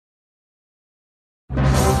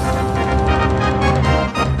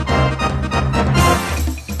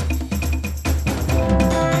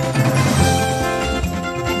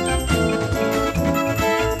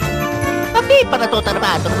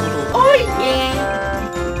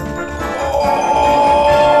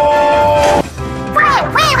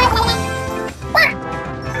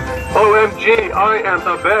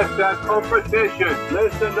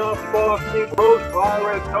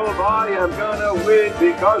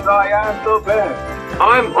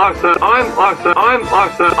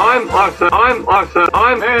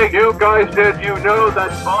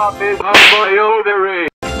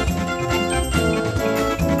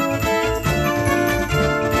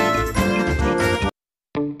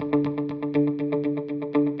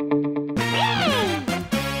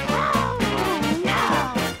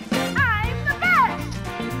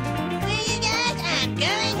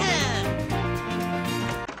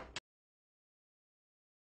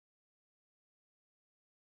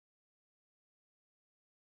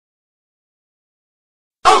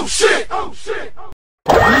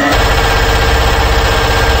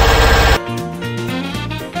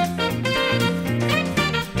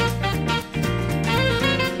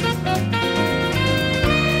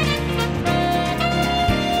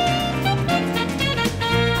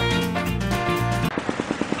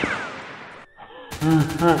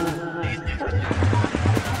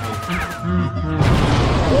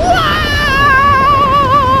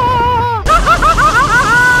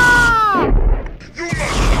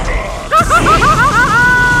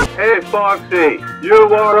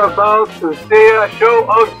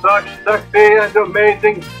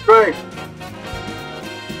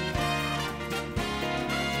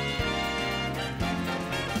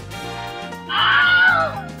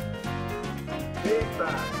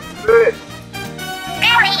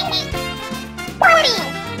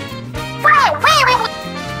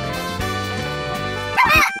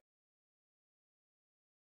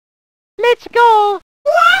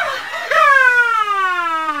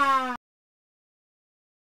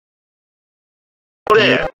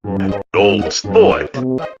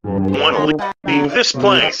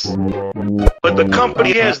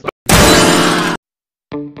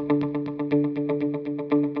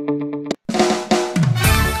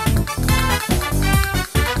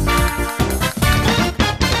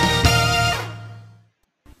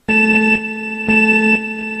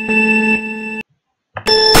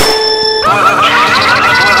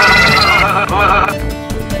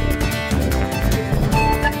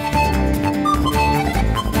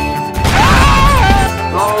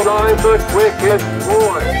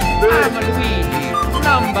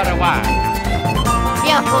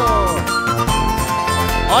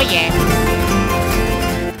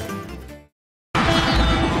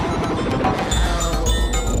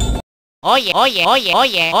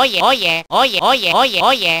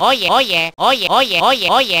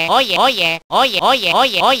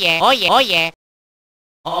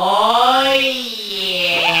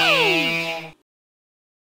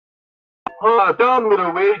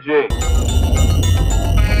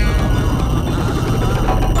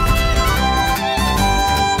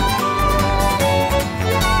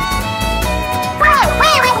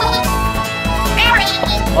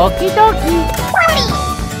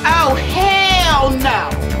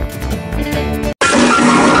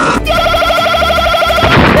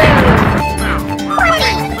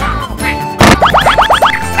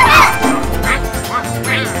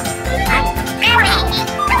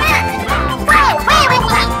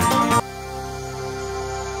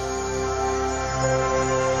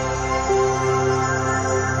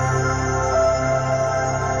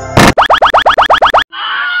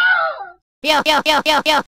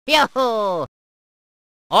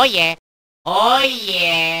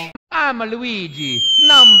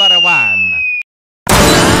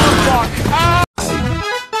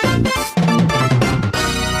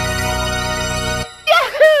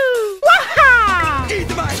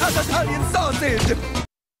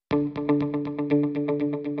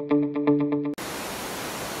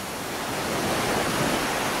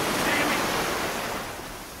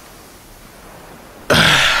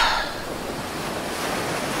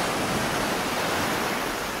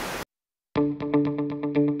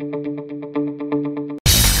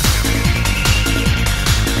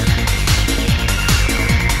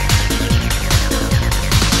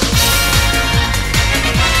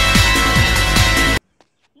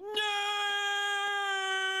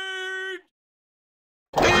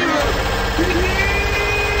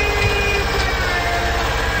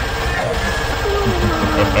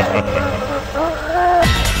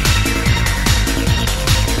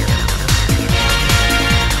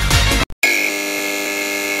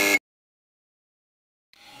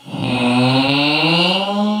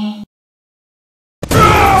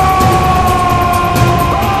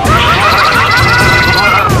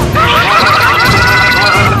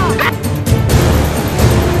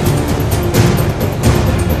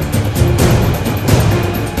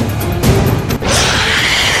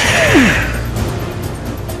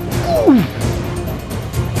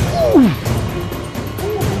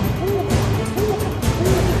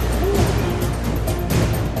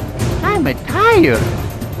I'm tired.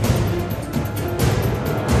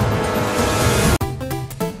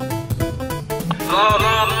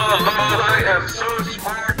 I am so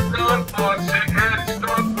smart, unboxing and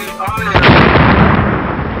stop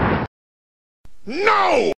me.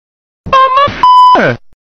 No!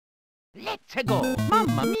 Let's go.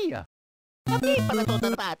 Mamma mia.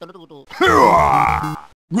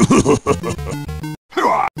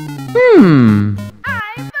 Hmm.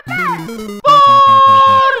 I'm the best!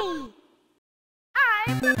 Boring!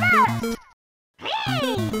 I'm the best!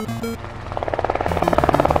 Hey!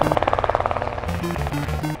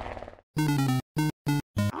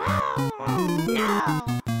 Oh, no!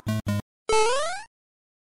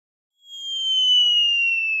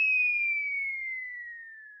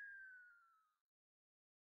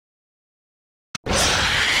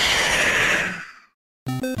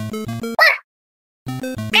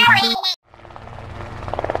 Barry!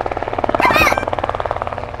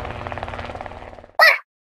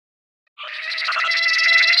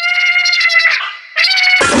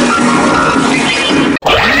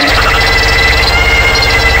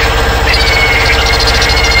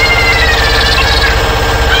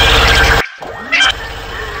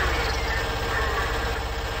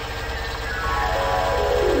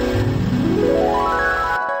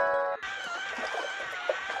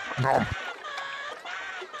 Nom.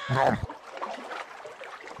 Nom.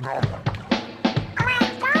 Nom.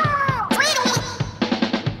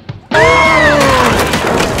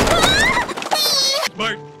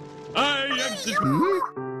 But I am the...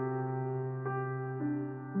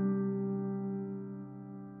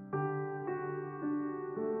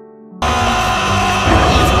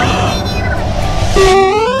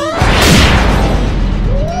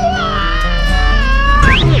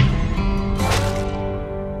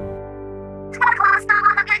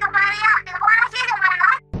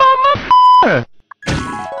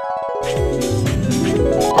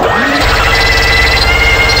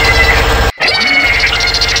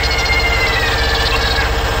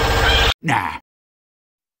 Nah.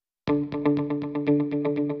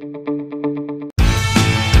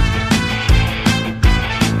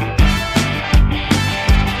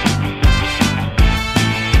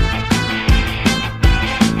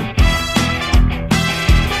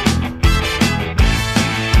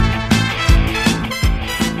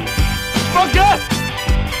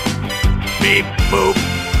 Beep, boop,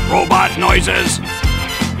 robot noises.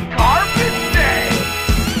 Carpet day!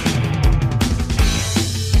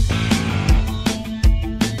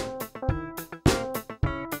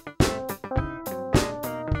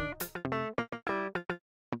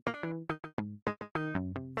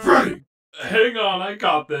 Freddy! Hang on, I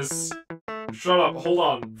got this. Shut up, hold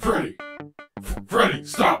on. Freddy! Freddy,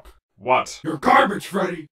 stop! What? You're garbage,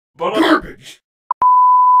 Freddy! But Garbage!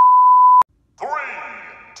 3,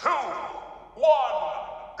 2, 1,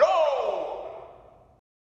 go!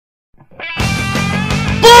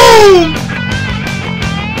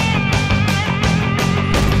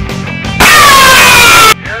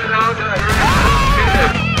 Get out of here!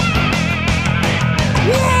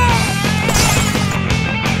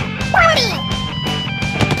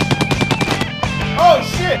 Oh,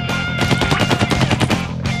 shit!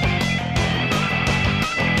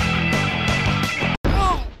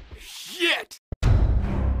 Shit!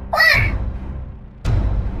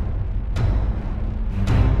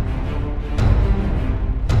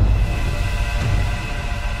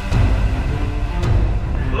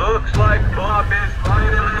 Looks like Bob is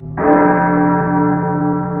finally...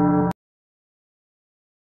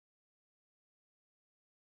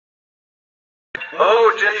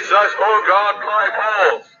 Oh, Jesus, oh God, black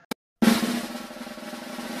holes!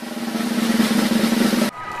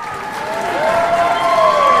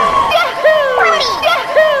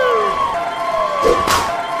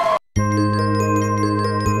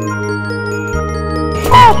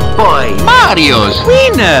 Oh boy, Mario's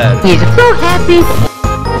winner! He's so happy!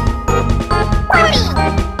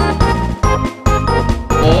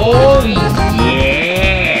 Oh yeah!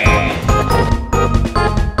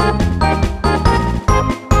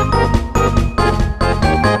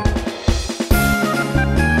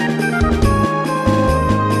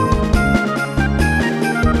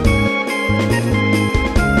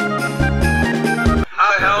 I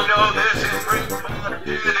don't know this is great fun. It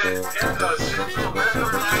is a single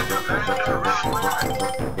member like a band around.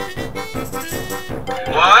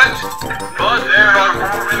 What? But there are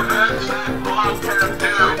more events that Bob can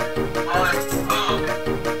do. Like,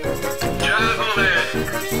 javelin.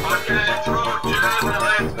 I can throw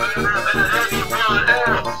javelins better than anyone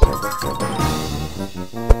else.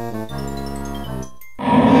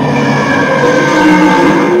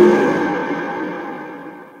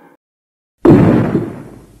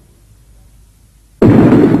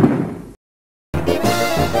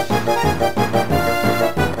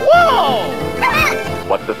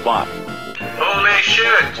 fuck? Holy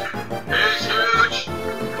shit! He's huge,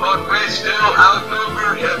 but we still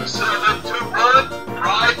outnumber him 7-1,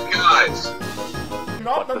 right guys?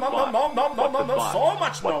 No, so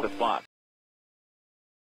much What no. the fuck?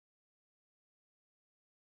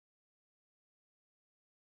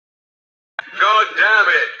 God damn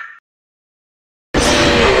it!